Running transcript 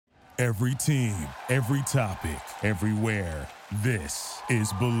Every team, every topic, everywhere. This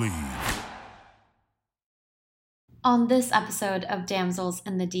is Believe. On this episode of Damsels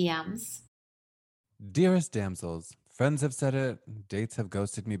in the DMs. Dearest damsels, friends have said it, dates have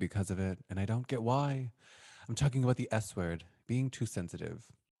ghosted me because of it, and I don't get why. I'm talking about the S word, being too sensitive.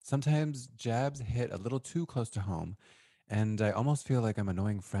 Sometimes jabs hit a little too close to home, and I almost feel like I'm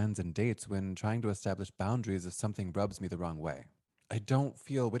annoying friends and dates when trying to establish boundaries if something rubs me the wrong way. I don't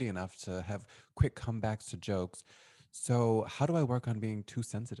feel witty enough to have quick comebacks to jokes, so how do I work on being too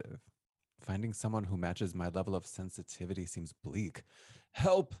sensitive? Finding someone who matches my level of sensitivity seems bleak.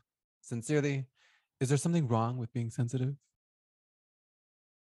 Help! Sincerely, is there something wrong with being sensitive?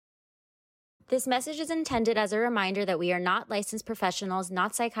 This message is intended as a reminder that we are not licensed professionals,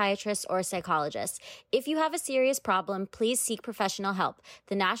 not psychiatrists or psychologists. If you have a serious problem, please seek professional help.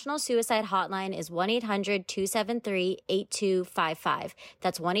 The National Suicide Hotline is 1-800-273-8255.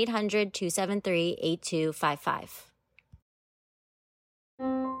 That's 1-800-273-8255.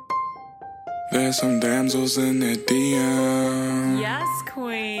 There's some damsels in the DM. Yes,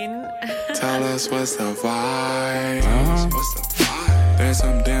 queen. Tell us what's the vibe. There's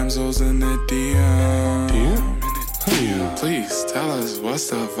some damsels in the DM. Please tell us what's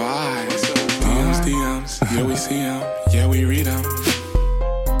the vibe. DMs, yeah we see them, yeah we read them.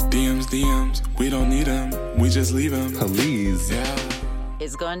 DMs, we don't need them, we just leave them. Please. Yeah.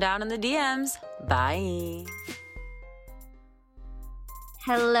 It's going down in the DMs. Bye.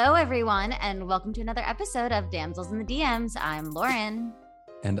 Hello, everyone, and welcome to another episode of Damsels in the DMs. I'm Lauren.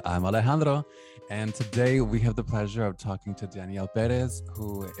 And I'm Alejandro. And today we have the pleasure of talking to Danielle Perez,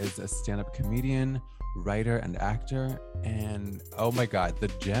 who is a stand-up comedian, writer, and actor. And oh my God, the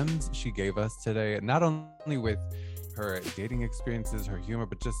gems she gave us today, not only with her dating experiences, her humor,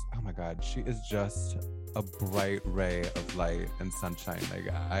 but just, oh my God, she is just a bright ray of light and sunshine.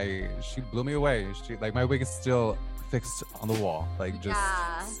 She blew me away. My wig is still fixed on the wall,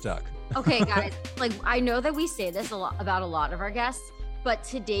 stuck. Okay, guys, I know that we say this about a lot of our guests, but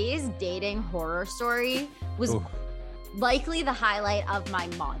today's dating horror story was likely the highlight of my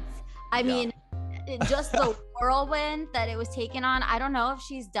month. I mean, just the whirlwind that it was taken on. I don't know if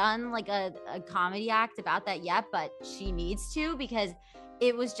she's done like a comedy act about that yet, but she needs to, because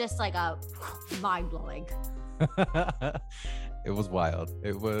it was just like a mind-blowing. It was wild.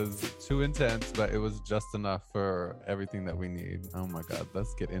 It was too intense, but it was just enough for everything that we need. Oh my God,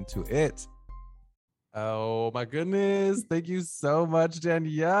 let's get into it. Oh my goodness. Thank you so much,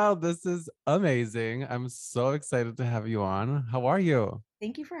 Danielle. This is amazing. I'm so excited to have you on. How are you?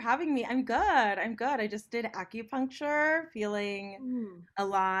 Thank you for having me. I'm good. I just did acupuncture, feeling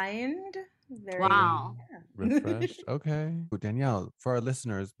aligned. Wow. Refreshed. Okay. Danielle, for our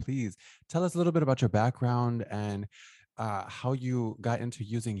listeners, please tell us a little bit about your background and how you got into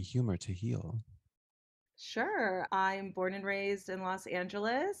using humor to heal. Sure. I'm born and raised in Los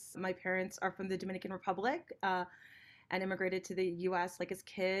Angeles. My parents are from the Dominican Republic and immigrated to the U.S. As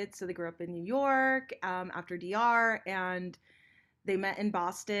kids. So they grew up in New York after DR, and they met in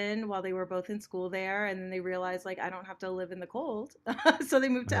Boston while they were both in school there. And then they realized, I don't have to live in the cold. So they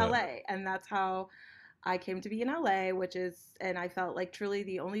moved to LA. And that's how I came to be in LA, and I felt like truly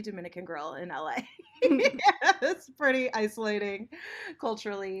the only Dominican girl in LA. It's pretty isolating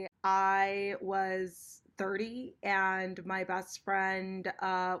culturally. I was 30 and my best friend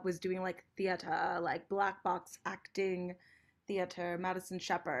was doing theater, black box acting theater, Madison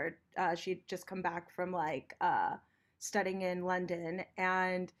Shepherd. She'd just come back from studying in London,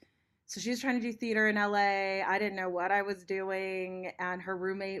 and so she was trying to do theater in LA. I didn't know what I was doing, and her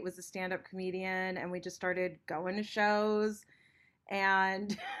roommate was a stand-up comedian, and we just started going to shows,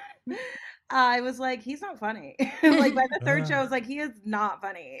 and I was like, he's not funny. By the third show, I was like, he is not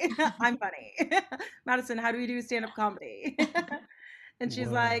funny. I'm funny. Madison, how do we do stand-up comedy? And she's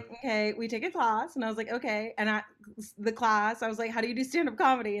like, okay, we take a class. And I was like, okay. And the class, I was like, how do you do stand-up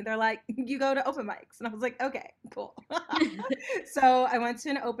comedy? And they're like, you go to open mics. And I was like, okay, cool. So I went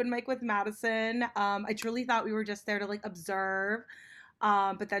to an open mic with Madison. I truly thought we were just there to observe.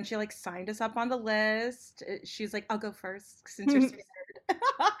 But then she signed us up on the list. She's like, I'll go first since you're scared.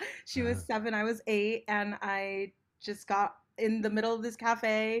 She was 7, I was 8. And I just got in the middle of this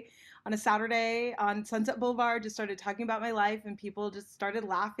cafe on a Saturday on Sunset Boulevard, just started talking about my life, and people just started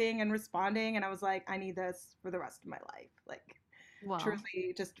laughing and responding. And I was like, I need this for the rest of my life. Wow.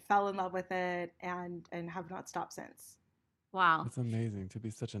 Truly just fell in love with it and have not stopped since. Wow. It's amazing to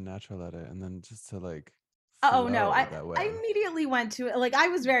be such a natural at it. And then just to Oh no! I immediately went to it. I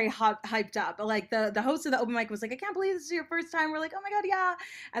was very hyped up. The host of the open mic was like, "I can't believe this is your first time." We're like, "Oh my God, yeah!"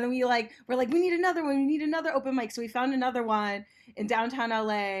 And then we need another one. We need another open mic. So we found another one in downtown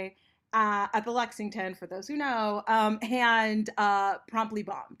LA, at the Lexington, for those who know, and promptly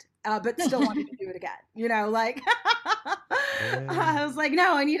bombed, but still wanted to do it again. You know, like I was like,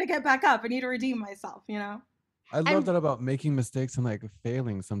 no, I need to get back up. I need to redeem myself. You know. I love that about making mistakes and like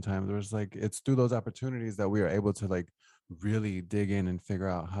failing sometimes. There's like it's through those opportunities that we are able to like really dig in and figure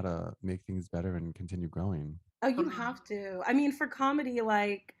out how to make things better and continue growing. Oh, you have to. I mean, for comedy,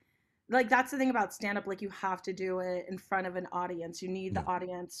 like that's the thing about stand up, like you have to do it in front of an audience. You need the Yeah.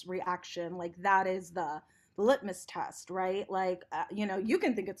 audience reaction. Like that is the litmus test, right? Like you know, you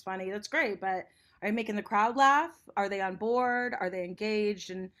can think it's funny, that's great, but are you making the crowd laugh? Are they on board? Are they engaged?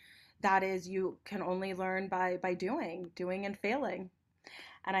 And that is, you can only learn by doing and failing.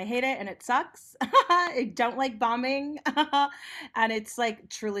 And I hate it and it sucks. I don't like bombing. And it's like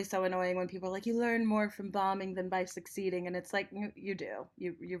truly so annoying when people are like, you learn more from bombing than by succeeding. And it's like, you do.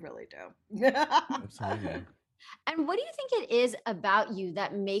 You really do. Absolutely. And what do you think it is about you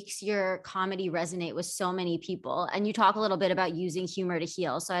that makes your comedy resonate with so many people? And you talk a little bit about using humor to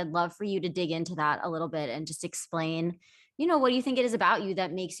heal. So I'd love for you to dig into that a little bit and just explain, what do you think it is about you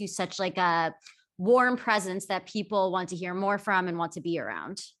that makes you such like a warm presence that people want to hear more from and want to be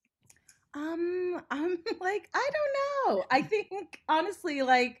around? I'm like, I don't know. I think honestly,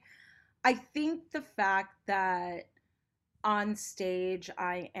 like, I think the fact that on stage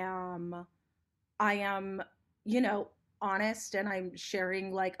I am, honest, and I'm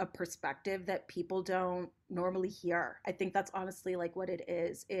sharing like a perspective that people don't normally hear. I think that's honestly like what it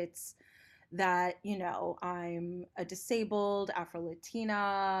is. It's that, I'm a disabled Afro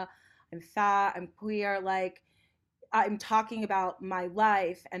Latina, I'm fat, I'm queer, like I'm talking about my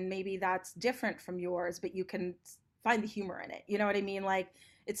life, and maybe that's different from yours, but you can find the humor in it. You know what I mean? Like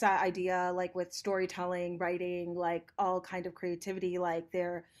it's that idea, like with storytelling, writing, like all kind of creativity, like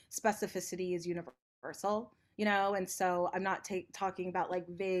their specificity is universal. And so I'm not talking about like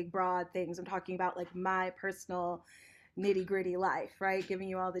vague, broad things. I'm talking about like my personal nitty gritty life, right? Giving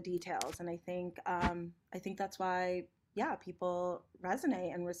you all the details, and I think that's why, yeah, people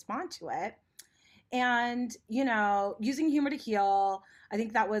resonate and respond to it. And using humor to heal, I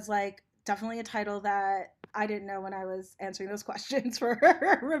think that was like definitely a title that I didn't know when I was answering those questions for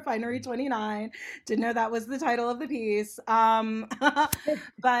Refinery 29. Didn't know that was the title of the piece.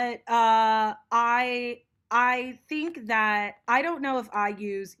 But I think that I don't know if I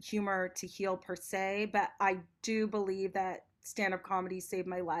use humor to heal per se, but I do believe that stand-up comedy saved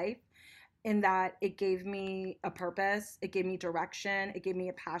my life, in that it gave me a purpose, it gave me direction, it gave me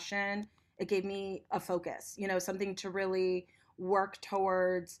a passion, it gave me a focus, something to really work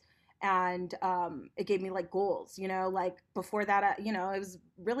towards. And it gave me like goals, like before that, it was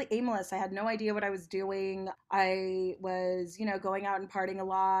really aimless. I had no idea what I was doing. I was, going out and partying a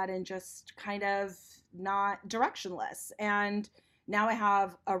lot and just kind of not directionless. And now I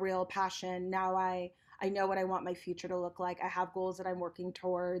have a real passion. Now I know what I want my future to look like. I have goals that I'm working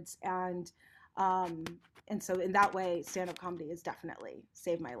towards, um, and so in that way, stand-up comedy has definitely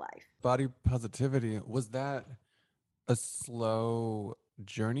saved my life. Body positivity, was that a slow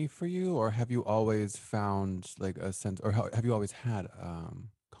journey for you, or have you always found like a sense, or have you always had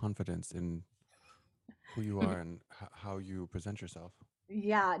confidence in who you are and how you present yourself?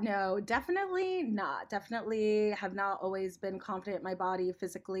 Yeah, no, definitely not. Definitely have not always been confident in my body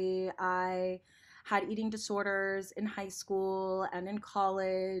physically. I had eating disorders in high school and in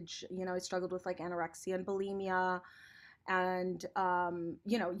college. I struggled with like anorexia and bulimia. And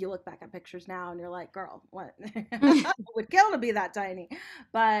you look back at pictures now and you're like, girl, what? I would kill to be that tiny.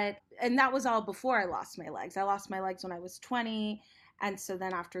 And that was all before I lost my legs. I lost my legs when I was 20. And so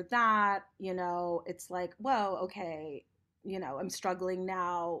then after that, it's like, whoa, okay, I'm struggling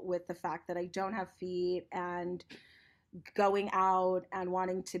now with the fact that I don't have feet, and going out and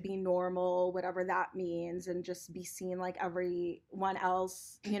wanting to be normal, whatever that means, and just be seen like everyone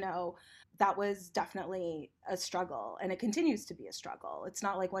else. That was definitely a struggle, and it continues to be a struggle. It's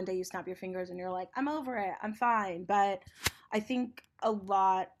not like one day you snap your fingers and you're like, I'm over it, I'm fine. But I think a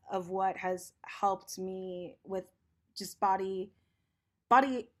lot of what has helped me with just body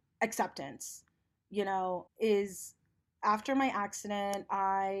acceptance, is after my accident,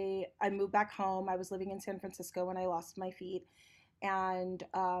 I moved back home. I was living in San Francisco when I lost my feet. And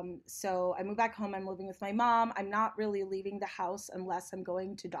so I moved back home. I'm living with my mom. I'm not really leaving the house unless I'm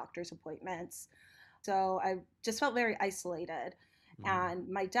going to doctor's appointments. So I just felt very isolated. And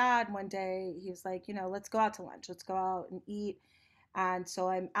my dad, one day, he was like, let's go out to lunch. Let's go out and eat. And so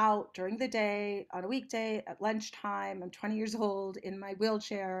I'm out during the day on a weekday at lunchtime. I'm 20 years old in my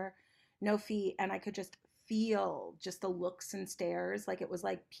wheelchair, no feet. And I could just feel just the looks and stares. Like it was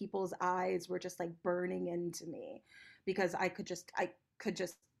like people's eyes were just like burning into me, because I could just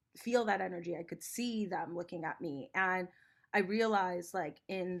feel that energy. I could see them looking at me. And I realized like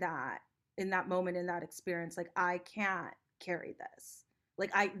in that moment, in that experience, like I can't carry this.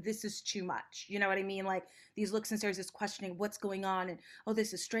 Like this is too much. You know what I mean? Like these looks and stares, this questioning, what's going on? And oh,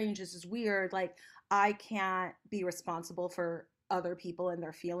 this is strange. This is weird. Like I can't be responsible for other people and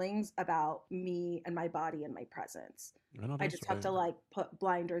their feelings about me and my body and my presence. I just have to like put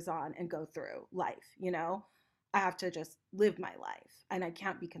blinders on and go through life, you know? I have to just live my life and I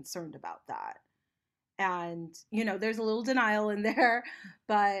can't be concerned about that. And, you know, there's a little denial in there,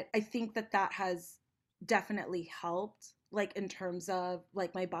 but I think that has definitely helped, like in terms of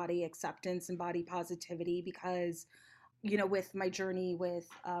like my body acceptance and body positivity, because you know, with my journey with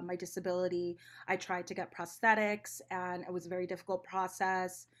my disability, I tried to get prosthetics and it was a very difficult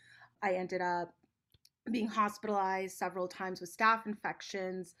process. I ended up being hospitalized several times with staph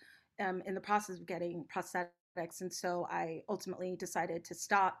infections in the process of getting prosthetics. And so I ultimately decided to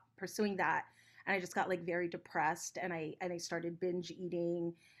stop pursuing that. And I just got like very depressed and I started binge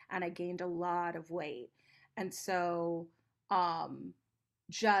eating and I gained a lot of weight. And so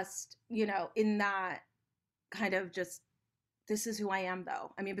just, you know, in that kind of just, this is who I am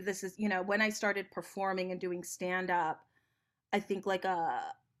though. I mean, but this is, you know, when I started performing and doing stand up, I think like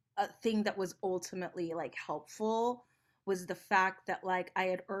a thing that was ultimately like helpful was the fact that like I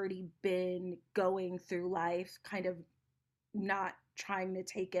had already been going through life kind of not trying to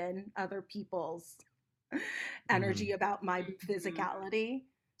take in other people's energy about my physicality.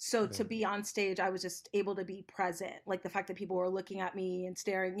 So to be on stage, I was just able to be present. Like the fact that people were looking at me and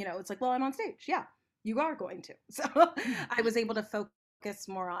staring, you know, it's like, well, I'm on stage. Yeah, you are going to. So I was able to focus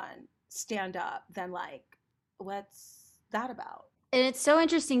more on stand up than like, what's that about? And it's so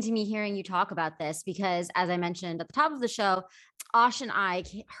interesting to me hearing you talk about this because, as I mentioned at the top of the show, Osh and I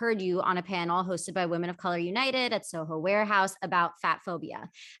heard you on a panel hosted by Women of Color United at Soho Warehouse about fat phobia.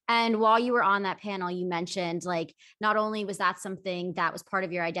 And while you were on that panel, you mentioned like not only was that something that was part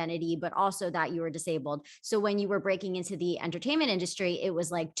of your identity, but also that you were disabled. So when you were breaking into the entertainment industry, it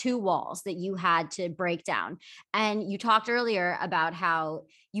was like two walls that you had to break down. And you talked earlier about how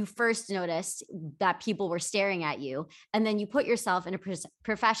you first noticed that people were staring at you, and then you put yourself in a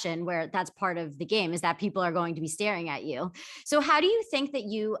profession where that's part of the game, is that people are going to be staring at you. So how do you think that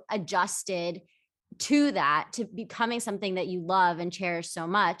you adjusted to that, to becoming something that you love and cherish so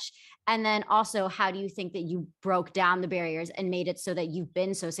much? And then also, how do you think that you broke down the barriers and made it so that you've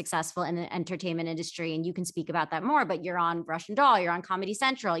been so successful in the entertainment industry? And you can speak about that more, but you're on Russian Doll, you're on Comedy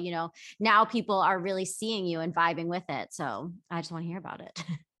Central, you know, now people are really seeing you and vibing with it. So I just want to hear about it.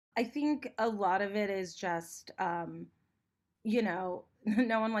 I think a lot of it is just, you know,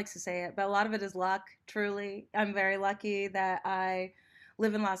 no one likes to say it, but a lot of it is luck, truly. I'm very lucky that I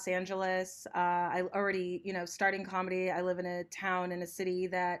live in Los Angeles. I already, you know, starting comedy, I live in a town, in a city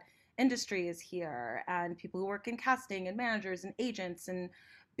that industry is here, and people who work in casting and managers and agents and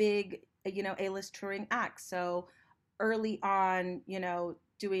big, you know, A-list touring acts. So early on, you know,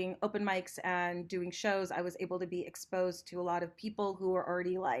 doing open mics and doing shows, I was able to be exposed to a lot of people who were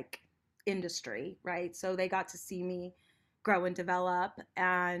already like industry, right? So they got to see me grow and develop.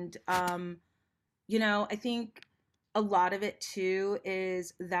 And, you know, I think a lot of it too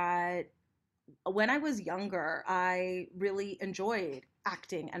is that when I was younger, I really enjoyed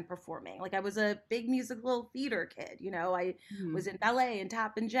acting and performing. Like I was a big musical theater kid, you know, I was in ballet and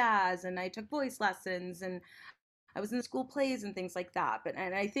tap and jazz, and I took voice lessons, and I was in the school plays and things like that. But,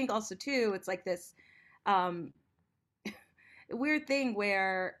 and I think also too, it's like this weird thing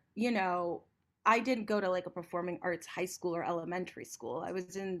where, you know, I didn't go to like a performing arts high school or elementary school. I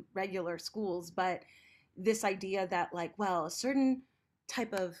was in regular schools, but this idea that like, well, a certain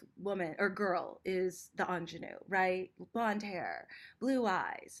type of woman or girl is the ingenue, right? Blonde hair, blue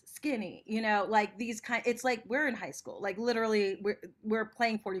eyes, skinny, you know, like these kind, it's like we're in high school, like literally we're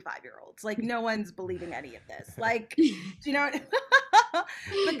playing 45-year-olds. Like no one's believing any of this. Like, do you know what?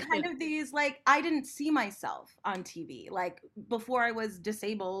 But kind of these, like, I didn't see myself on TV. Like before I was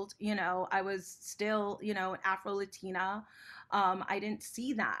disabled, you know, I was still, you know, an Afro-Latina. I didn't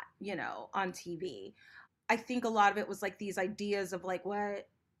see that, you know, on TV. I think a lot of it was like these ideas of like what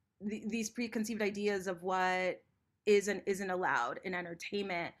these preconceived ideas of what is and isn't allowed in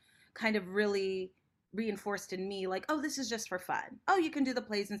entertainment kind of really reinforced in me, like, oh, this is just for fun. Oh, you can do the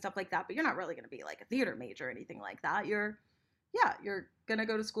plays and stuff like that, but you're not really going to be like a theater major or anything like that. You're going to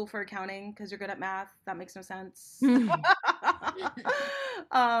go to school for accounting because you're good at math. That makes no sense.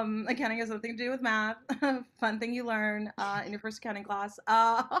 Accounting has nothing to do with math. Fun thing you learn in your first accounting class.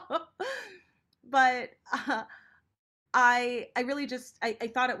 But I really just, I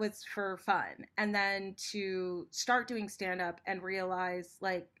thought it was for fun. And then to start doing stand-up and realize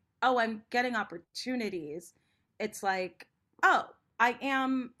like oh, I'm getting opportunities. It's like, oh, I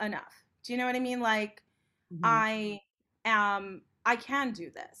am enough. Do you know what I mean? Like, I can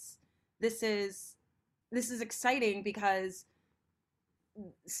do this. This is exciting because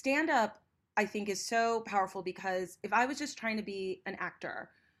stand up, I think, is so powerful because if I was just trying to be an actor,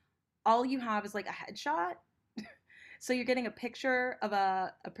 all you have is like a headshot. So you're getting a picture of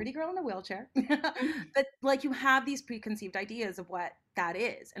a pretty girl in a wheelchair. But like you have these preconceived ideas of what that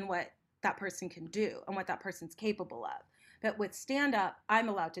is and what that person can do and what that person's capable of. But with stand up, I'm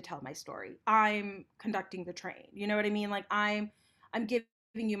allowed to tell my story. I'm conducting the train. You know what I mean? Like I'm giving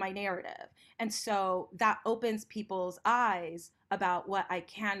you my narrative. And so that opens people's eyes about what I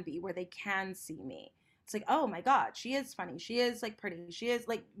can be, where they can see me. It's like, oh my God, she is funny. She is like pretty. She is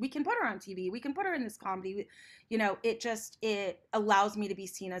like, we can put her on TV. We can put her in this comedy. You know, it allows me to be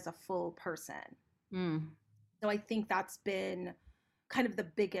seen as a full person. So I think that's been kind of the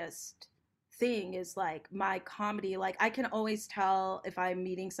biggest thing is like my comedy. Like I can always tell if I have a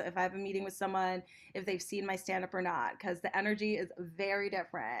meeting with someone, if they've seen my stand up or not, because the energy is very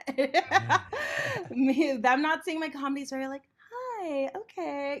different. Them not seeing my comedy is very like, hi,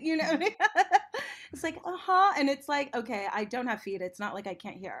 okay, you know. It's like, and it's like, okay, I don't have feet. It's not like I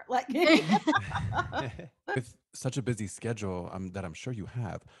can't hear. Like, with such a busy schedule that I'm sure you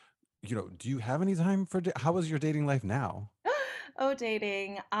have, you know, do you have any time for how is your dating life now? Oh,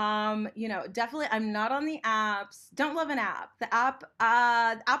 dating. You know, definitely I'm not on the apps. Don't love an app. The app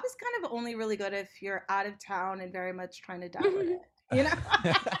is kind of only really good if you're out of town and very much trying to download it. You know,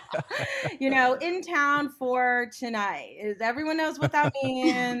 you know, in town for tonight is everyone knows what that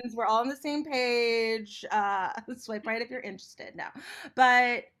means. We're all on the same page. Swipe right if you're interested. No,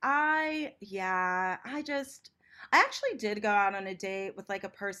 but I actually did go out on a date with like a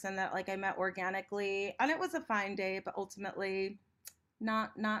person that like I met organically, and it was a fine date, but ultimately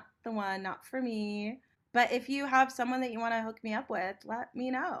not the one, not for me. But if you have someone that you want to hook me up with, let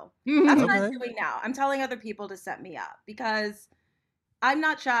me know. That's what I'm doing now. I'm telling other people to set me up because I'm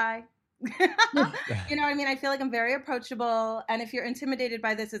not shy. You know what I mean? I feel like I'm very approachable, and if you're intimidated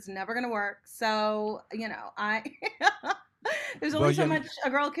by this, it's never going to work. So, you know, there's only so much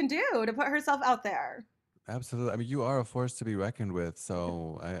a girl can do to put herself out there. Absolutely. I mean, you are a force to be reckoned with.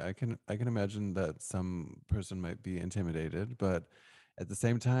 So I can imagine that some person might be intimidated, but at the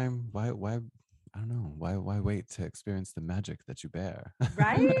same time, why I don't know, why wait to experience the magic that you bear?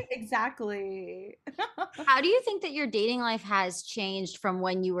 Right? Exactly. How do you think that your dating life has changed from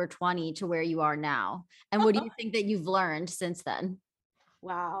when you were 20 to where you are now? And what do you think that you've learned since then?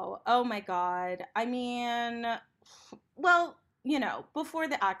 Wow. Oh my God. I mean, well, you know, before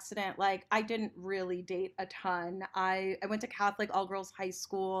the accident, like I didn't really date a ton. I went to Catholic all girls high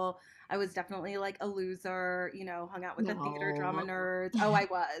school. I was definitely like a loser, you know, hung out with the theater drama nerds. Oh, I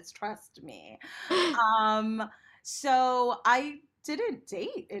was, trust me. So I didn't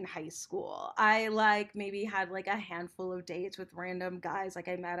date in high school. I like maybe had like a handful of dates with random guys like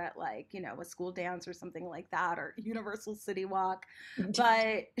I met at like, you know, a school dance or something like that or Universal City Walk.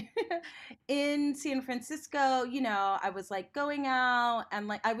 But in San Francisco, you know, I was like going out and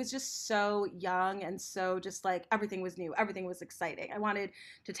like I was just so young and so just like everything was new, everything was exciting. I wanted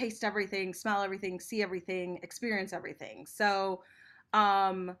to taste everything, smell everything, see everything, experience everything. So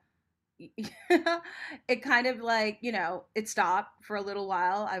it kind of like, you know, it stopped for a little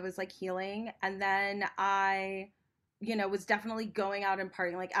while. I was like healing. And then I, you know, was definitely going out and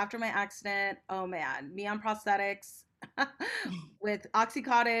partying. Like after my accident, oh man, me on prosthetics with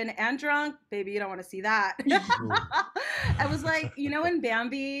Oxycontin and drunk, baby, you don't want to see that. I was like, you know, in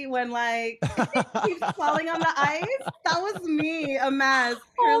Bambi when like he's falling on the ice, that was me, a mess,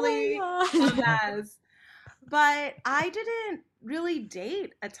 purely a mess. But I didn't really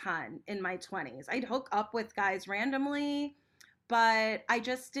date a ton in my 20s. I'd hook up with guys randomly, but I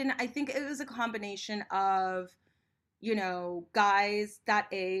just didn't. I think it was a combination of, you know, guys that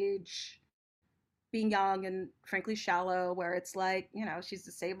age being young and frankly shallow, where it's like, you know, she's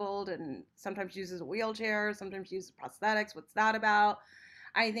disabled and sometimes uses a wheelchair, sometimes uses prosthetics. What's that about?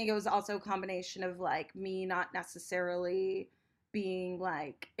 I think it was also a combination of like me not necessarily being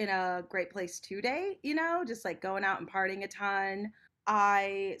like in a great place to date, you know, just like going out and partying a ton.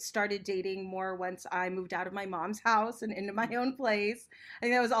 I started dating more once I moved out of my mom's house and into my own place. I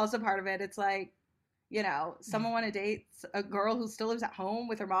think that was also part of it. It's like, you know, someone want to date a girl who still lives at home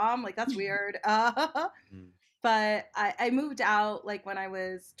with her mom. Like, that's weird. But I moved out like when I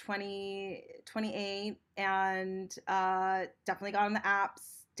was 28 and definitely got on the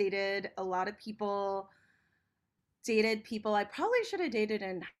apps, dated a lot of people, I probably should have dated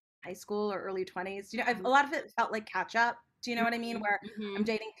in high school or early 20s. You know, a lot of it felt like catch up. Do you know what I mean? Where I'm Mm-hmm.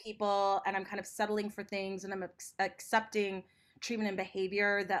 dating people and I'm kind of settling for things and I'm accepting treatment and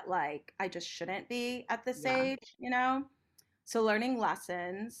behavior that like I just shouldn't be at this Yeah. age, you know? So learning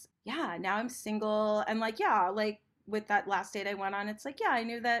lessons. Yeah, now I'm single and like yeah, like with that last date I went on, it's like yeah, I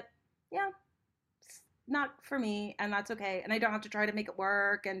knew that yeah, it's not for me and that's okay. And I don't have to try to make it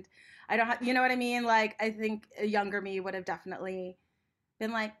work and I don't have, you know what I mean? Like I think a younger me would have definitely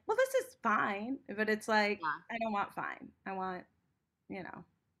been like, well, this is fine, but it's like Yeah. I don't want fine. I want, you know,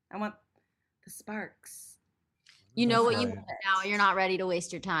 I want the sparks. You I know That's want what you right. want it. now. You're not ready to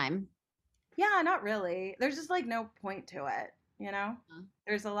waste your time. Yeah, not really. There's just like no point to it, you know? Yeah.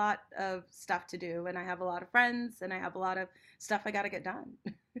 There's a lot of stuff to do, and I have a lot of friends, and I have a lot of stuff I got to get done.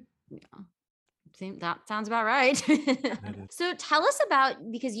 That sounds about right. That is. So tell us about,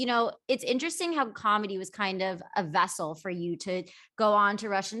 because it's interesting how comedy was kind of a vessel for you to go on to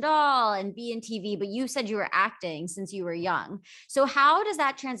Russian Doll and be in TV, but you said you were acting since you were young. So how does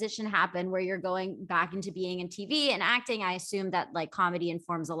that transition happen where you're going back into being in TV and acting? I assume that like comedy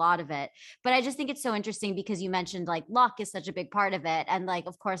informs a lot of it, but I just think it's so interesting because you mentioned like luck is such a big part of it. And like,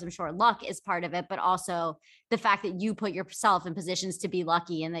 of course, I'm sure luck is part of it, but also the fact that you put yourself in positions to be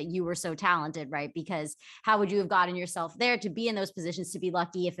lucky and that you were so talented, right? Because how would you have gotten yourself there to be in those positions to be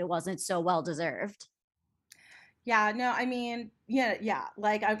lucky if it wasn't so well deserved? Yeah, no, I mean, yeah, yeah.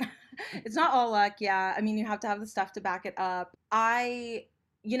 Like I'm it's not all luck, yeah. I mean, you have to have the stuff to back it up. I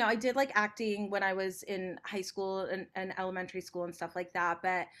did like acting when I was in high school and elementary school and stuff like that,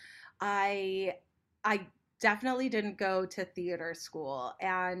 but I I definitely didn't go to theater school.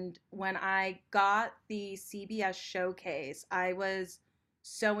 And when I got the CBS showcase, I was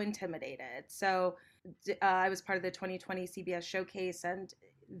so intimidated. So I was part of the 2020 CBS showcase and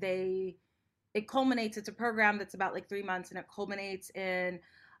they it culminates, it's a program that's about like 3 months and it culminates in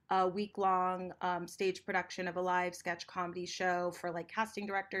a week long stage production of a live sketch comedy show for like casting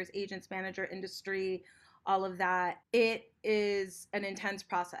directors, agents, manager, industry, all of that. It is an intense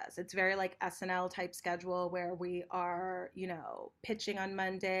process. It's very like SNL type schedule where we are, pitching on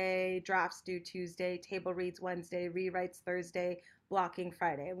Monday, drafts due Tuesday, table reads Wednesday, rewrites Thursday, blocking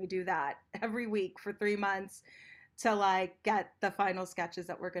Friday. And we do that every week for 3 months to like get the final sketches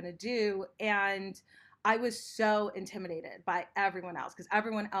that we're going to do. And I was so intimidated by everyone else because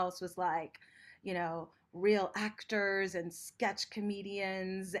everyone else was like, real actors and sketch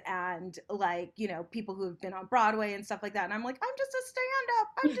comedians and like, people who have been on Broadway and stuff like that. And I'm like, I'm just a stand up.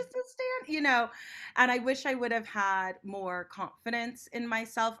 I'm just a and I wish I would have had more confidence in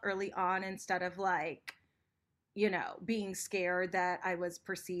myself early on instead of like, being scared that I was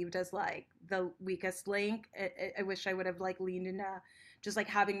perceived as like the weakest link. I wish I would have like leaned into just like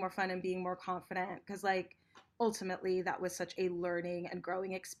having more fun and being more confident because like ultimately that was such a learning and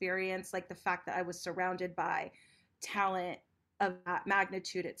growing experience. Like the fact that I was surrounded by talent of that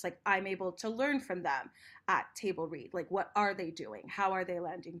magnitude, it's like I'm able to learn from them at table read. Like, what are they doing? How are they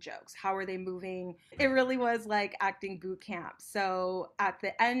landing jokes? How are they moving? It really was like acting boot camp. So at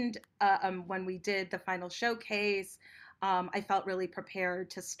the end, when we did the final showcase, I felt really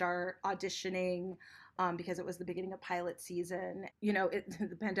prepared to start auditioning because it was the beginning of pilot season.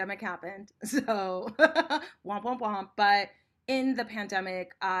 The pandemic happened, so womp womp womp. But in the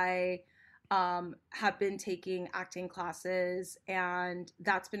pandemic, I have been taking acting classes, and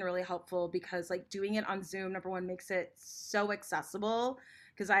that's been really helpful because, like, doing it on Zoom, number one, makes it so accessible.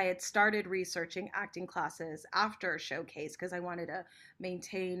 Because I had started researching acting classes after Showcase because I wanted to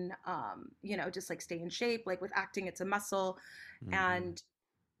maintain, just like stay in shape. Like with acting, it's a muscle. Mhm. And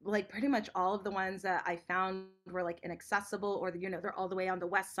like pretty much all of the ones that I found were like inaccessible or they're all the way on the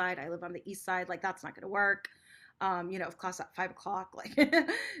west side. I live on the east side. Like that's not going to work. Of class at 5 o'clock. Like,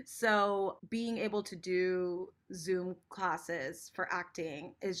 so being able to do Zoom classes for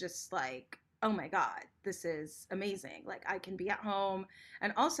acting is just like, oh my God, this is amazing. Like I can be at home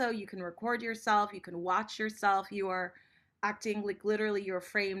and also you can record yourself. You can watch yourself. You are acting like literally you're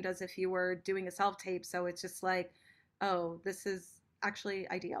framed as if you were doing a self tape. So it's just like, oh, this is actually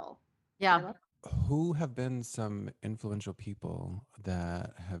ideal. I Yeah. love Who have been some influential people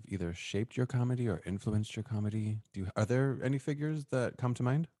that have either shaped your comedy or influenced your comedy? Are there any figures that come to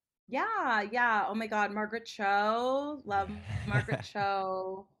mind? Yeah, yeah. Oh my God, Margaret Cho. Love Margaret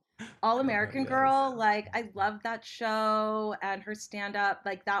Cho. All I love her, American yes. Girl. Like, I love that show and her stand up.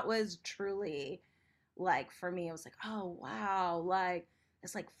 Like, that was truly, like, for me, it was like, oh, wow. Like,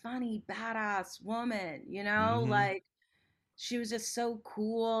 this, like, funny, badass woman, Mm-hmm. Like, she was just so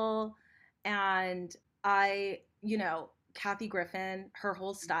cool. And I, Kathy Griffin, her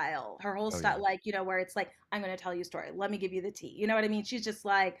whole style, yeah. like, where it's like, I'm going to tell you a story. Let me give you the tea. You know what I mean? She's just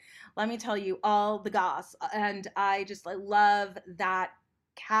like, let me tell you all the goss. And I just like love that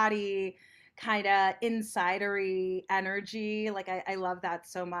catty kind of insidery energy. Like I love that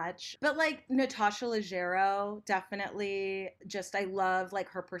so much. But like Natasha Leggero, definitely just, I love like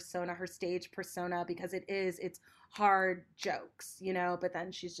her persona, her stage persona, because it's hard jokes, but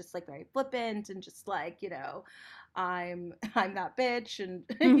then she's just like very flippant and just like, I'm that bitch. And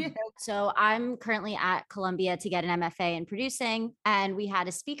So I'm currently at Columbia to get an MFA in producing, and we had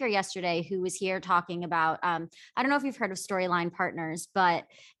a speaker yesterday who was here talking about I don't know if you've heard of Storyline Partners, but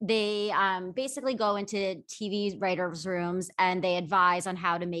they basically go into TV writers' rooms and they advise on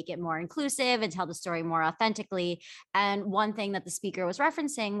how to make it more inclusive and tell the story more authentically. And one thing that the speaker was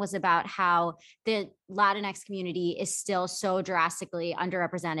referencing was about how the Latinx community is still so drastically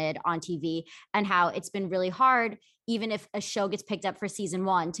underrepresented on TV, and how it's been really hard, even if a show gets picked up for season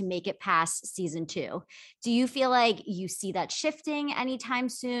 1, to make it past season 2. Do you feel like you see that shifting anytime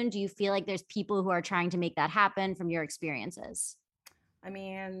soon? Do you feel like there's people who are trying to make that happen from your experiences? I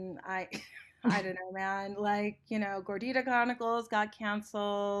mean, I don't know, man. Like, Gordita Chronicles got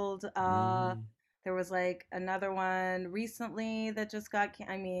canceled. Mm. There was like another one recently that just got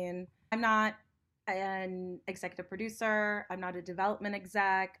I mean, I'm not an executive producer. I'm not a development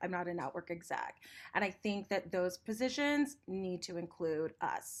exec. I'm not a network exec. And I think that those positions need to include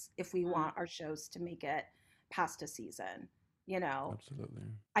us if we want our shows to make it past a season. Absolutely.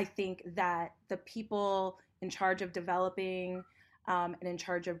 I think that the people in charge of developing and in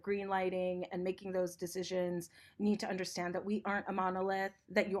charge of greenlighting and making those decisions need to understand that we aren't a monolith,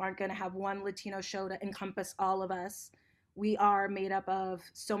 that you aren't going to have one Latino show to encompass all of us. We are made up of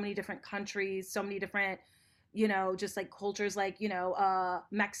so many different countries, so many different, just like cultures, like, a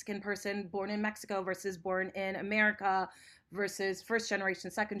Mexican person born in Mexico versus born in America versus first generation,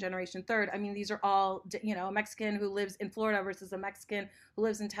 second generation, third. I mean, these are all, a Mexican who lives in Florida versus a Mexican who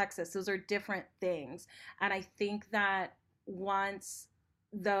lives in Texas. Those are different things. And I think that once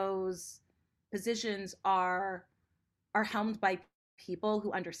those positions are helmed by people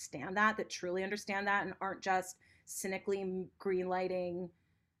who understand that truly understand that, and aren't just cynically greenlighting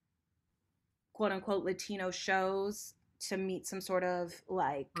quote unquote Latino shows to meet some sort of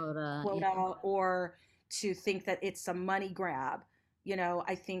like quota or to think that it's some money grab.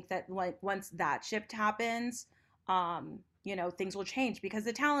 I think that like once that shift happens, things will change because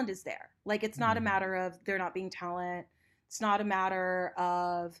the talent is there. Like, it's not a matter of there not being talent. It's not a matter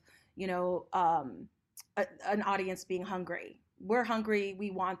of, an audience being hungry. We're hungry. We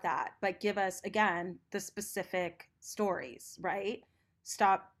want that. But give us, again, the specific stories, right?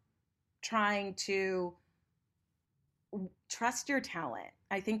 Stop trying to trust your talent.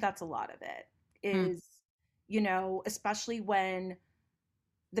 I think that's a lot of it is, especially when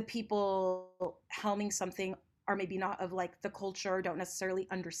the people helming something are maybe not of like the culture, don't necessarily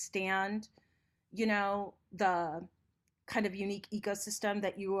understand, the kind of unique ecosystem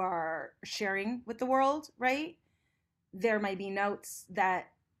that you are sharing with the world, right? There might be notes that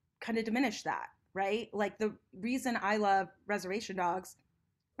kind of diminish that, right? Like the reason I love Reservation Dogs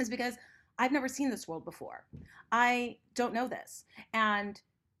is because I've never seen this world before. I don't know this. And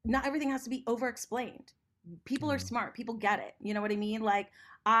not everything has to be over explained. People are smart. People get it. You know what I mean? Like,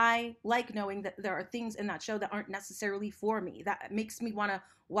 I like knowing that there are things in that show that aren't necessarily for me. That makes me want to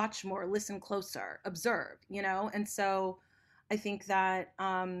watch more, listen closer, observe, And so I think that,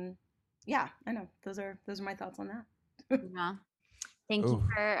 yeah, I know those are my thoughts on that. Yeah. Thank you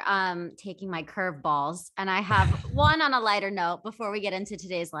for taking my curveballs. And I have one on a lighter note before we get into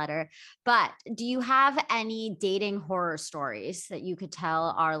today's letter. But do you have any dating horror stories that you could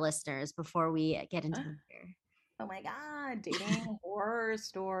tell our listeners before we get into the letter? Oh my God, dating horror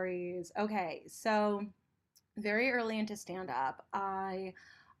stories. Okay, so very early into stand up, I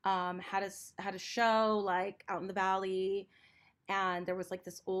had a show like out in the valley. And there was like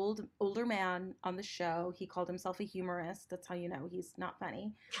this older man on the show. He called himself a humorist. That's how you know he's not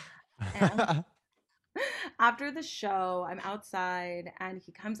funny. And after the show, I'm outside and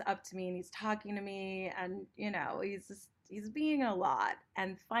he comes up to me and he's talking to me, and he's being a lot.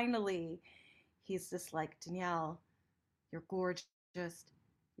 And finally, he's just like, Danielle, you're gorgeous,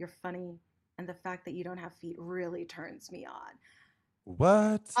 you're funny, and the fact that you don't have feet really turns me on.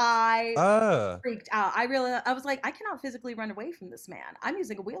 What? I freaked out. I was like, I cannot physically run away from this man. I'm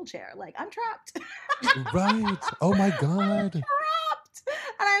using a wheelchair. Like, I'm trapped. Right. Oh my God. I'm trapped.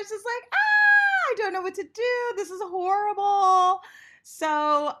 And I was just like, I don't know what to do. This is horrible.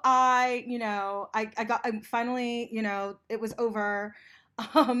 So I finally, it was over.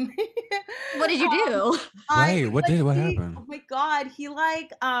 Um, What did you do? Right. What he, happened? oh my God, he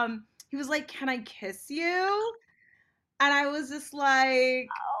was like, "Can I kiss you?" And I was just like,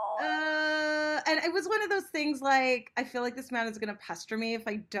 and it was one of those things like, I feel like this man is gonna pester me if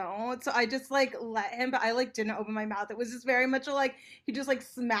I don't. So I just like let him, but I like didn't open my mouth. It was just very much like he just like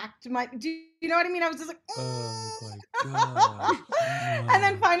smacked my, do you know what I mean? I was just like, Oh my gosh. and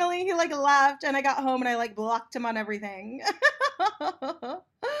then No. finally he like left and I got home and I like blocked him on everything. Oh,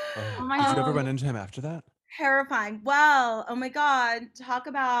 my did you God. ever run into him after that? Terrifying. Well, oh my God, talk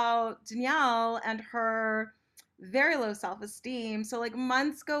about Danielle and her very low self-esteem. So like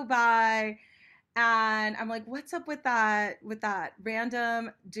months go by and I'm like, what's up with that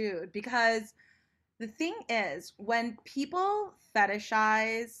random dude? Because the thing is, when people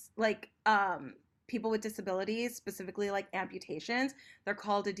fetishize like people with disabilities, specifically like amputations, they're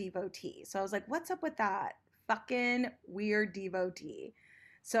called a devotee. So I was like, what's up with that fucking weird devotee?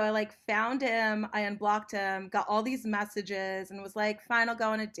 So I like found him, I unblocked him, got all these messages, and was like, fine, I'll go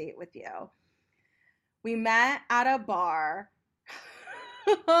on a date with you. We met at a bar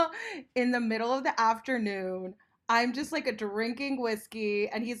in the middle of the afternoon. I'm just like drinking whiskey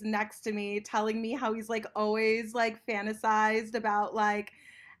and he's next to me telling me how he's like always like fantasized about like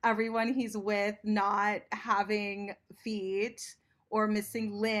everyone he's with not having feet or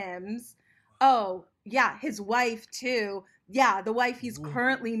missing limbs. Oh, yeah, his wife too. Yeah, the wife he's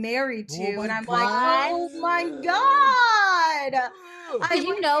currently married to. Oh my And I'm like, God. oh my God. Did I'm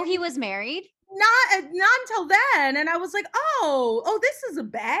you know he was married? not until then, and I was like, oh, this is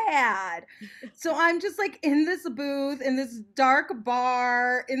bad. So I'm just like in this booth in this dark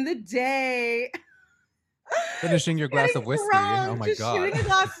bar in the day, Finishing your glass getting of whiskey. drunk, Oh my just God. shooting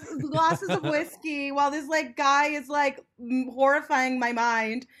glasses of whiskey while this like guy is like horrifying my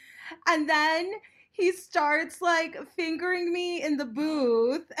mind. And then he starts like fingering me in the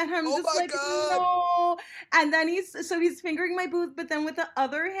booth, and I'm Oh just my like, God. no. And then he's fingering my booth, but then with the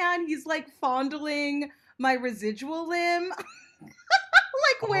other hand, he's like fondling my residual limb,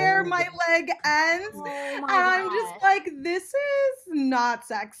 like where Oh my leg ends. Oh And my I'm God. just like, this is not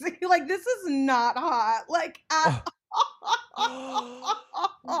sexy. Like, this is not hot. Like, at Wow.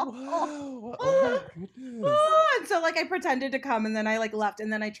 Oh my goodness. and so like I pretended to come and then I like left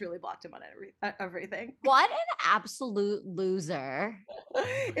and then I truly blocked him on everything. What an absolute loser.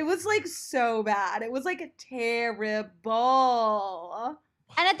 It was like so bad. It was like terrible.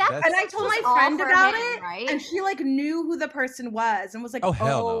 And at that That's- And I told was my all friend for about him, it, right? and she like knew who the person was and was like, Oh,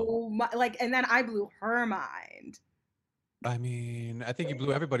 hell no. "Oh my!" Like, and then I blew her mind. I mean, I think you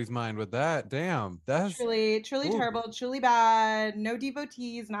blew everybody's mind with that. Damn. That's Truly Ooh. terrible, truly bad. No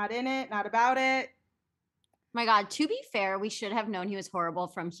devotees, not in it, not about it. My God, to be fair, we should have known he was horrible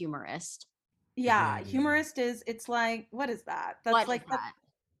from Humorist. Yeah, Yeah. humorist is. It's like, what is that? That's What like is that?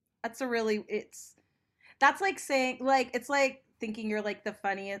 that's a really. That's like saying like it's like thinking you're like the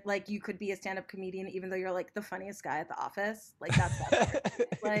funniest. Like you could be a stand-up comedian even though you're like the funniest guy at the office. Like that's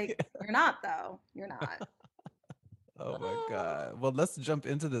like you're not though. You're not. Oh my God. Well, let's jump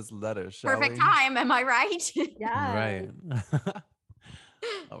into this letter, shall Perfect we? time, am I right? Yeah. Right.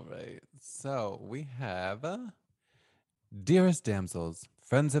 All right. So we have Dearest damsels,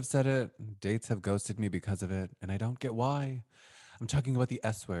 friends have said it, dates have ghosted me because of it, and I don't get why. I'm talking about the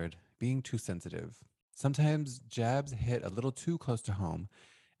S word, being too sensitive. Sometimes jabs hit a little too close to home,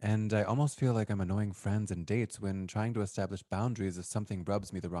 and I almost feel like I'm annoying friends and dates when trying to establish boundaries if something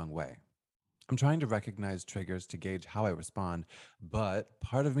rubs me the wrong way. I'm trying to recognize triggers to gauge how I respond, but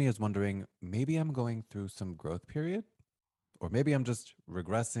part of me is wondering maybe I'm going through some growth period? Or maybe I'm just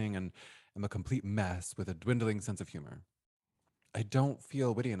regressing and am a complete mess with a dwindling sense of humor. I don't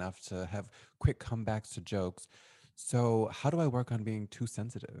feel witty enough to have quick comebacks to jokes. So, how do I work on being too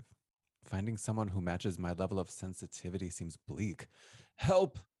sensitive? Finding someone who matches my level of sensitivity seems bleak.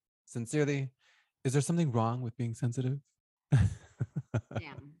 Help! Sincerely, is there something wrong with being sensitive?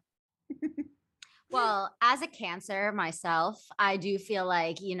 Damn. Well, as a Cancer myself, I do feel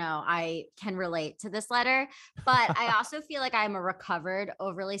like, I can relate to this letter, but I also feel like I'm a recovered,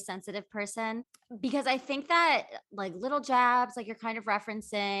 overly sensitive person because I think that like little jabs, like you're kind of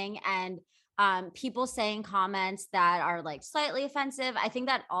referencing, and people saying comments that are like slightly offensive, I think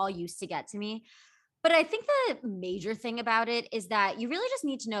that all used to get to me. But I think the major thing about it is that you really just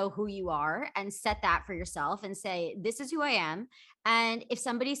need to know who you are and set that for yourself and say, this is who I am. And if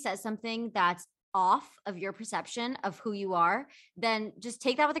somebody says something that's off of your perception of who you are, then just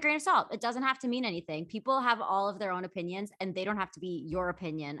take that with a grain of salt. It doesn't have to mean anything. People have all of their own opinions and they don't have to be your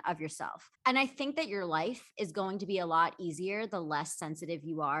opinion of yourself. And I think that your life is going to be a lot easier the less sensitive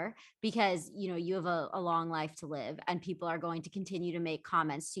you are, because you have a long life to live and people are going to continue to make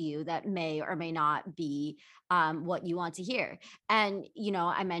comments to you that may or may not be what you want to hear. And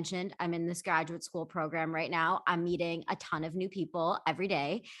I mentioned I'm in this graduate school program right now. I'm meeting a ton of new people every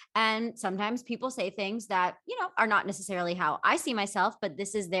day, and sometimes people say things that are not necessarily how I see myself, but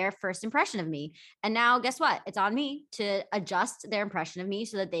this is their first impression of me. And now guess what, it's on me to adjust their impression of me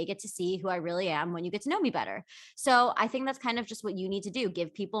so that they get to see who I really am when you get to know me better. So I think that's kind of just what you need to do.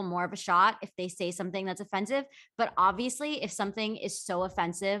 Give people more of a shot if they say something that's offensive. But obviously, if something is so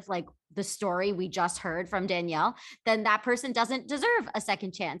offensive, like the story we just heard from Danielle, then that person doesn't deserve a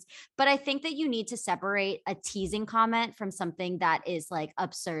second chance. But I think that you need to separate a teasing comment from something that is like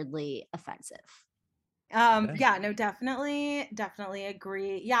absurdly offensive. Yeah, no, definitely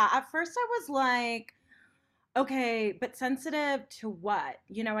agree. Yeah, at first I was like, okay, but sensitive to what?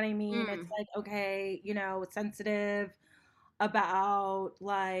 You know what I mean? It's like, okay, sensitive about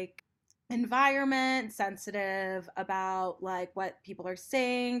like environment, sensitive about like what people are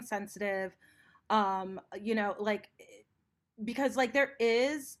saying, sensitive, like, because like there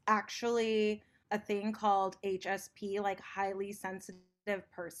is actually a thing called HSP, like highly sensitive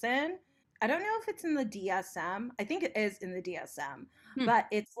person. I don't know if it's in the DSM. I think it is in the DSM, but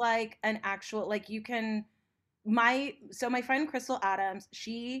it's like an actual, like you can, my friend Crystal Adams,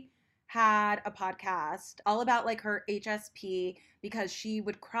 she had a podcast all about like her HSP because she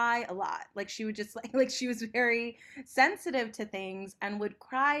would cry a lot. Like she would just like she was very sensitive to things and would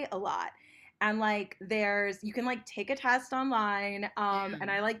cry a lot. And like you can like take a test online,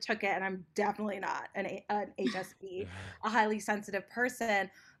 and I like took it, and I'm definitely not an HSP, a highly sensitive person,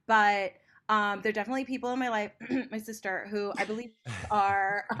 but there are definitely people in my life, my sister, who I believe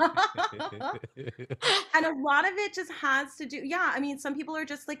are, and a lot of it just has to do, yeah, I mean, some people are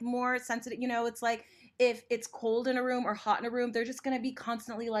just like more sensitive, it's like if it's cold in a room or hot in a room, they're just going to be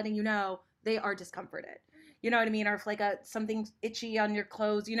constantly letting you know they are discomforted. You know what I mean? Or if like something's itchy on your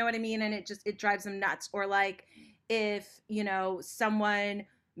clothes, you know what I mean? And it drives them nuts. Or like if, someone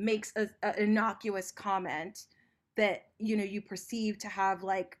makes an innocuous comment that, you perceive to have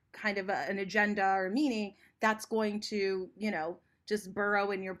like kind of an agenda or meaning, that's going to, just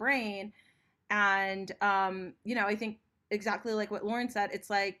burrow in your brain. And, I think exactly like what Lauren said, it's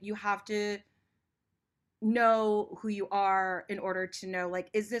like you have to know who you are in order to know,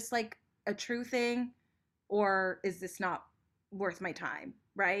 like, is this like a true thing? Or is this not worth my time,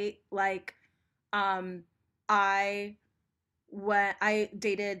 right? Like, I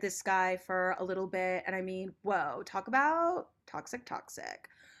dated this guy for a little bit, and I mean, whoa, talk about toxic.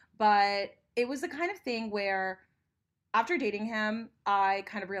 But it was the kind of thing where after dating him, I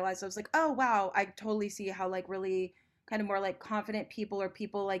kind of realized, I was like, oh, wow, I totally see how like really kind of more like confident people, or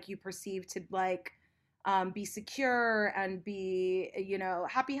people like you perceive to like be secure and be,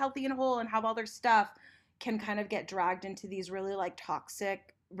 happy, healthy, and whole and have all their stuff, can kind of get dragged into these really like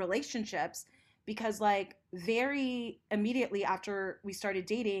toxic relationships. Because like very immediately after we started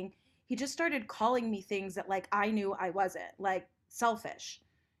dating, he just started calling me things that like I knew I wasn't, like selfish,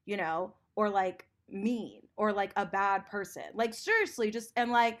 or like mean, or like a bad person, like seriously, just,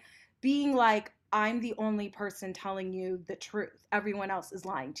 and like being like, I'm the only person telling you the truth, everyone else is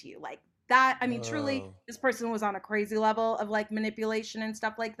lying to you, like that. I mean, truly, this person was on a crazy level of like manipulation and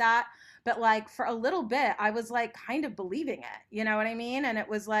stuff like that. But like for a little bit, I was like kind of believing it, you know what I mean? And it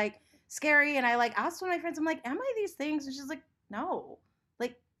was like scary. And I like asked one of my friends, I'm like, am I these things? And she's like, no,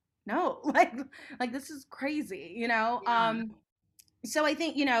 like this is crazy, Yeah. So I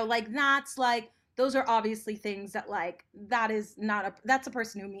think, like that's like, those are obviously things that like, that's a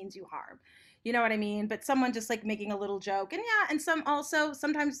person who means you harm. You know what I mean? But someone just like making a little joke, and yeah, and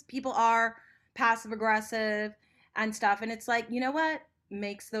sometimes people are passive aggressive and stuff. And it's like, you know what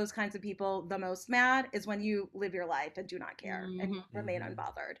makes those kinds of people the most mad is when you live your life and do not care and remain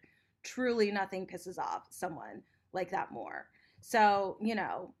unbothered. Truly nothing pisses off someone like that more. So,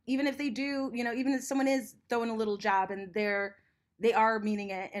 even if they do, even if someone is throwing a little jab and they are meaning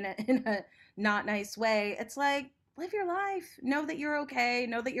it in a not nice way, it's like, live your life. Know that you're okay.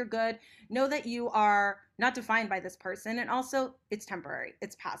 Know that you're good. Know that you are not defined by this person. And also, it's temporary.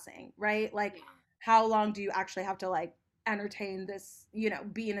 It's passing, right? Like, how long do you actually have to like entertain this,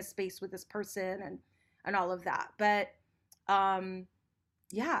 be in a space with this person and all of that. But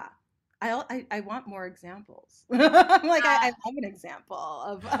yeah, I want more examples. Like, I love an example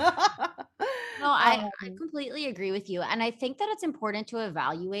of No, I Um, completely agree with you. And I think that it's important to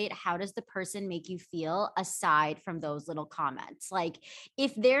evaluate how does the person make you feel aside from those little comments. Like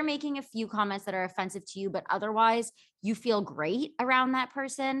if they're making a few comments that are offensive to you, but otherwise you feel great around that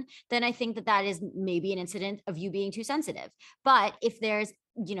person, then I think that that is maybe an incident of you being too sensitive. But if there's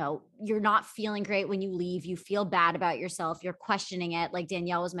you're not feeling great when you leave, you feel bad about yourself, you're questioning it, like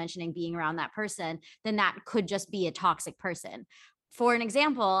Danielle was mentioning, being around that person, then that could just be a toxic person. For an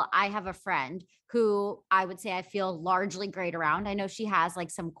example, I have a friend who I would say I feel largely great around. I know she has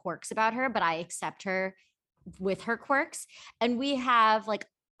like some quirks about her, but I accept her with her quirks. And we have like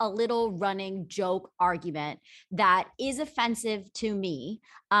a little running joke argument that is offensive to me,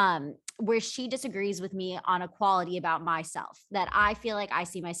 where she disagrees with me on a quality about myself that I feel like I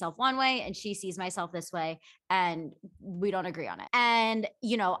see myself one way and she sees myself this way, and we don't agree on it. And,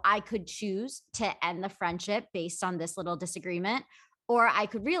 I could choose to end the friendship based on this little disagreement. Or I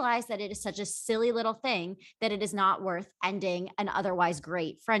could realize that it is such a silly little thing that it is not worth ending an otherwise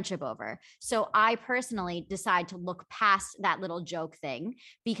great friendship over. So I personally decide to look past that little joke thing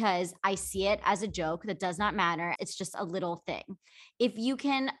because I see it as a joke that does not matter. It's just a little thing. If you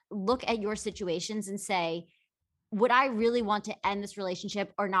can look at your situations and say, would I really want to end this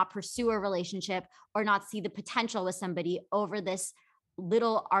relationship or not pursue a relationship or not see the potential with somebody over this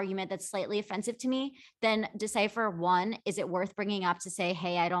little argument that's slightly offensive to me? Then decipher, one, is it worth bringing up to say,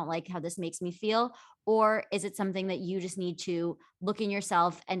 hey, I don't like how this makes me feel? Or is it something that you just need to look in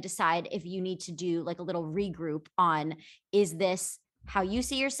yourself and decide if you need to do like a little regroup on, is this how you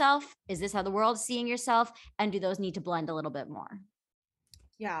see yourself? Is this how the world's seeing yourself? And do those need to blend a little bit more?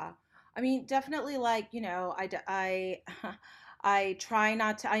 Yeah. I mean, definitely like, I try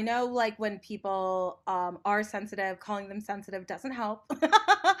not to. I know like when people are sensitive, calling them sensitive doesn't help.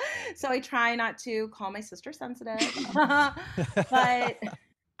 So I try not to call my sister sensitive. But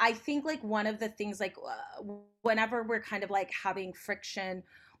I think like one of the things like whenever we're kind of like having friction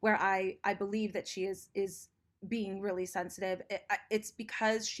where I believe that she is being really sensitive, it's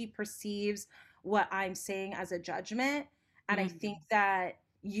because she perceives what I'm saying as a judgment. And I think Mhm. that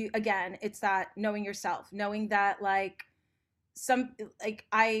you again, it's that knowing yourself, knowing that like some like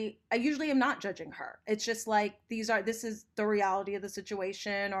I usually am not judging her. It's just like this is the reality of the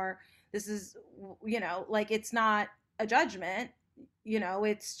situation, or this is like it's not a judgment.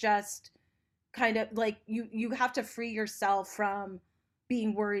 It's just kind of like you have to free yourself from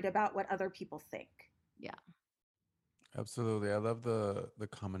being worried about what other people think. Yeah. Absolutely. I love the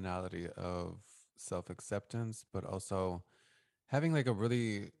commonality of self-acceptance, but also having like a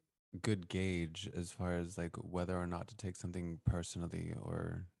really good gauge as far as like whether or not to take something personally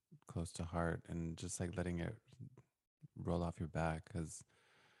or close to heart, and just like letting it roll off your back. Because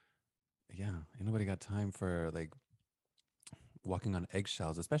yeah, ain't nobody got time for like walking on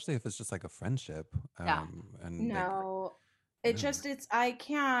eggshells, especially if it's just like a friendship. Yeah. And like, No, no. it's I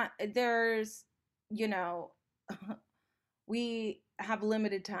can't. There's you know we have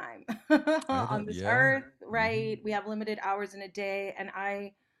limited time I on don't, this yeah. earth, Hmm. right? We have limited hours in a day, and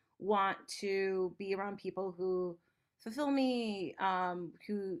I want to be around people who fulfill me,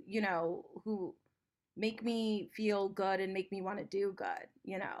 who who make me feel good and make me want to do good.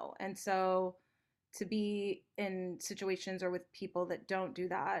 And so to be in situations or with people that don't do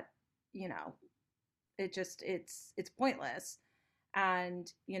that, you know, it's pointless.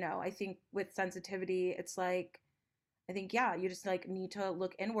 And I think with sensitivity, it's like I think, yeah, you just like need to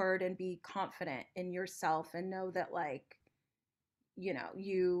look inward and be confident in yourself and know that like,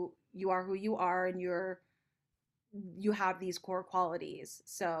 you are who you are, and you have these core qualities.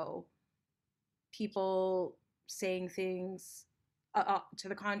 So people saying things to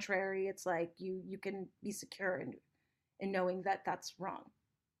the contrary, it's like you can be secure in knowing that that's wrong.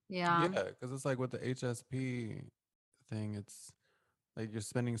 Yeah. Yeah, because it's like with the HSP thing, it's like you're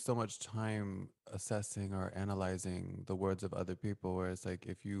spending so much time assessing or analyzing the words of other people, where it's like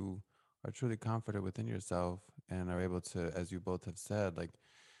if you are truly confident within yourself and are able to, as you both have said, like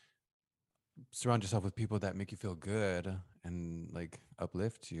surround yourself with people that make you feel good and like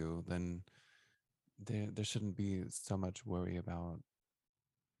uplift you, then there shouldn't be so much worry about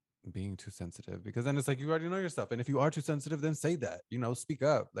being too sensitive, because then it's like you already know yourself, and if you are too sensitive, then say that, speak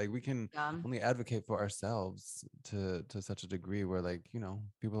up. Like we can Yeah. only advocate for ourselves to such a degree where like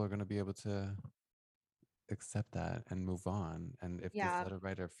people are going to be able to accept that and move on. And if this Yeah. letter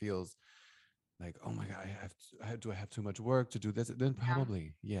writer feels like, oh my god, do I have too much work to do this, then Yeah.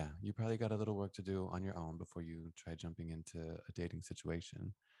 probably, yeah, you probably got a little work to do on your own before you try jumping into a dating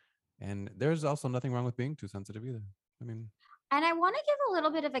situation. And there's also nothing wrong with being too sensitive either. I mean, And I want to give a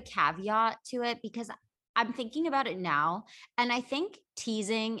little bit of a caveat to it because I'm thinking about it now, and I think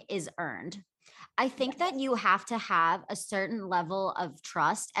teasing is earned. I think that you have to have a certain level of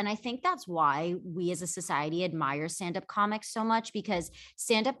trust. And I think that's why we as a society admire stand-up comics so much, because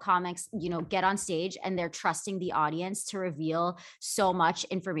stand-up comics, get on stage and they're trusting the audience to reveal so much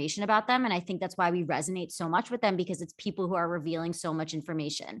information about them. And I think that's why we resonate so much with them, because it's people who are revealing so much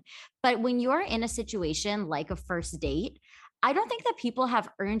information. But when you're in a situation like a first date, I don't think that people have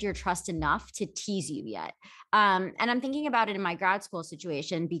earned your trust enough to tease you yet. And I'm thinking about it in my grad school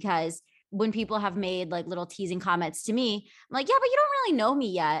situation, because when people have made like little teasing comments to me, I'm like, yeah, but you don't really know me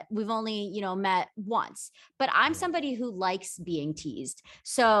yet. We've only, met once, but I'm somebody who likes being teased.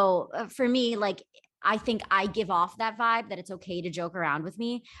 So for me, like, I think I give off that vibe that it's okay to joke around with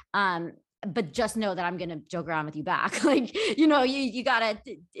me. But just know that I'm going to joke around with you back. Like, you gotta,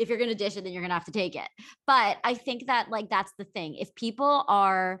 if you're going to dish it, then you're going to have to take it. But I think that like, that's the thing. If people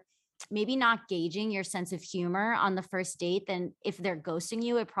are maybe not gauging your sense of humor on the first date, then if they're ghosting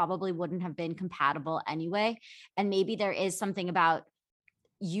you, it probably wouldn't have been compatible anyway. And maybe there is something about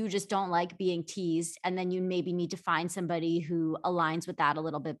you just don't like being teased. And then you maybe need to find somebody who aligns with that a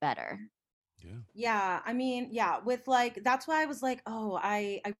little bit better. Yeah. I mean, yeah, with like, that's why I was like, oh,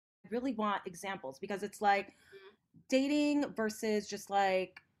 I really want examples, because it's like dating versus just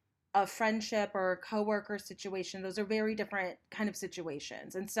like a friendship or a coworker situation. Those are very different kind of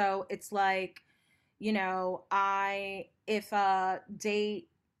situations. And so it's like, if a date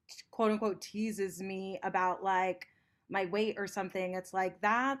quote unquote teases me about like my weight or something, it's like,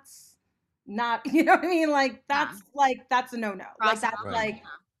 that's not, you know what I mean? Like, that's that's a no-no. Like, that's like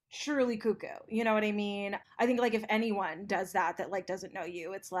surely cuckoo. You know what I mean? I think like if anyone does that like doesn't know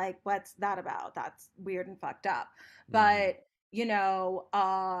you, it's like, what's that about? That's weird and fucked up. But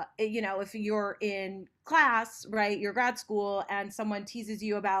if you're in class, right, your grad school, and someone teases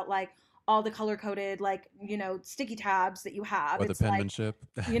you about like all the color coded, like, sticky tabs that you have, or the penmanship,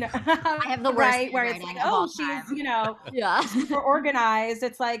 I have the worst right, where it's like, oh, she's, super organized.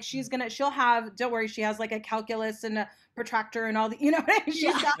 It's like, she'll have, don't worry, she has like a calculus and a protractor and all the,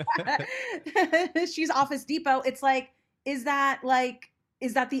 she's Office Depot. It's like, is that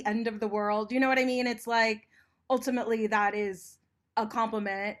the end of the world? You know what I mean? It's like, ultimately that is a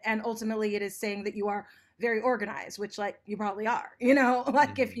compliment, and ultimately it is saying that you are very organized, which like you probably are,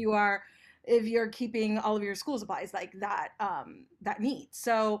 like if you're keeping all of your school supplies like that, that neat.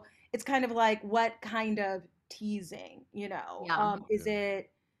 So it's kind of like, what kind of teasing, is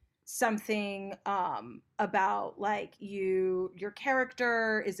it something about like your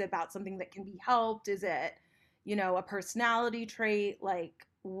character? Is it about something that can be helped? Is it, a personality trait? Like,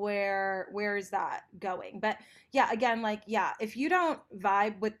 where is that going? But yeah, again, like, yeah, if you don't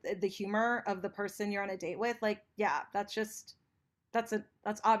vibe with the humor of the person you're on a date with, like, yeah, that's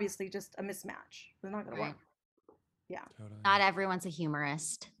obviously just a mismatch. They're not gonna work. Yeah. Totally. Not everyone's a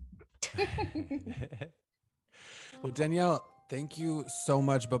humorist. Well, Danielle, thank you so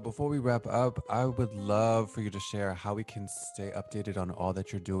much. But before we wrap up, I would love for you to share how we can stay updated on all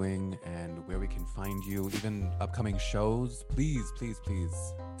that you're doing and where we can find you, even upcoming shows. Please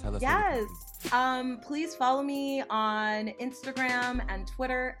tell us. Yes. Please follow me on Instagram and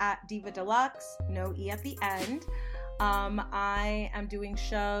Twitter at Diva Deluxe, no E at the end. I am doing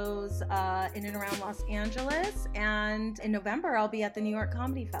shows in and around Los Angeles, and in November I'll be at the New York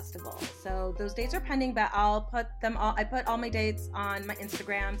Comedy Festival. So those dates are pending, but I put all my dates on my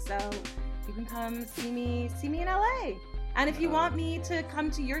Instagram, so you can come see me in LA. And if you want me to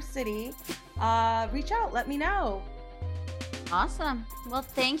come to your city, reach out, let me know. Awesome. Well,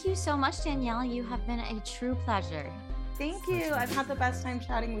 thank you so much, Danielle. You have been a true pleasure. Thank you. I've had the best time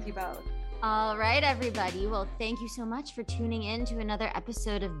chatting with you both. All right, everybody. Well, thank you so much for tuning in to another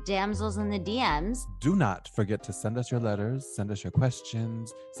episode of Damsels in the DMs. Do not forget to send us your letters, send us your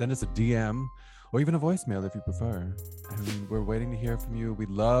questions, send us a DM, or even a voicemail if you prefer. And we're waiting to hear from you. We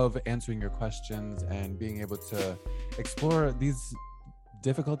love answering your questions and being able to explore these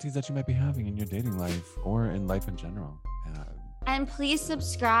difficulties that you might be having in your dating life or in life in general. And please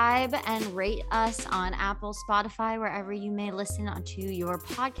subscribe and rate us on Apple, Spotify, wherever you may listen to your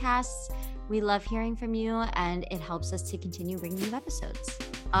podcasts. We love hearing from you, and it helps us to continue bringing you episodes.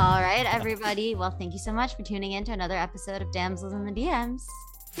 All right, everybody. Well, thank you so much for tuning in to another episode of Damsels in the DMs.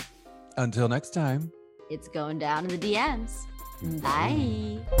 Until next time. It's going down in the DMs.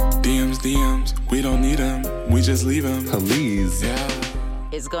 Bye. DMs, we don't need them. We just leave them. Please. Yeah.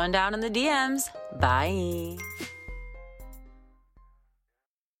 It's going down in the DMs. Bye.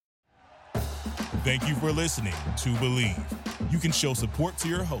 Thank you for listening to Believe. You can show support to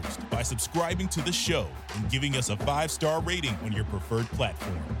your host by subscribing to the show and giving us a 5-star rating on your preferred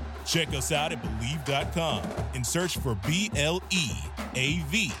platform. Check us out at Believe.com and search for BLEAV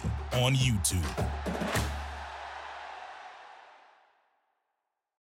on YouTube.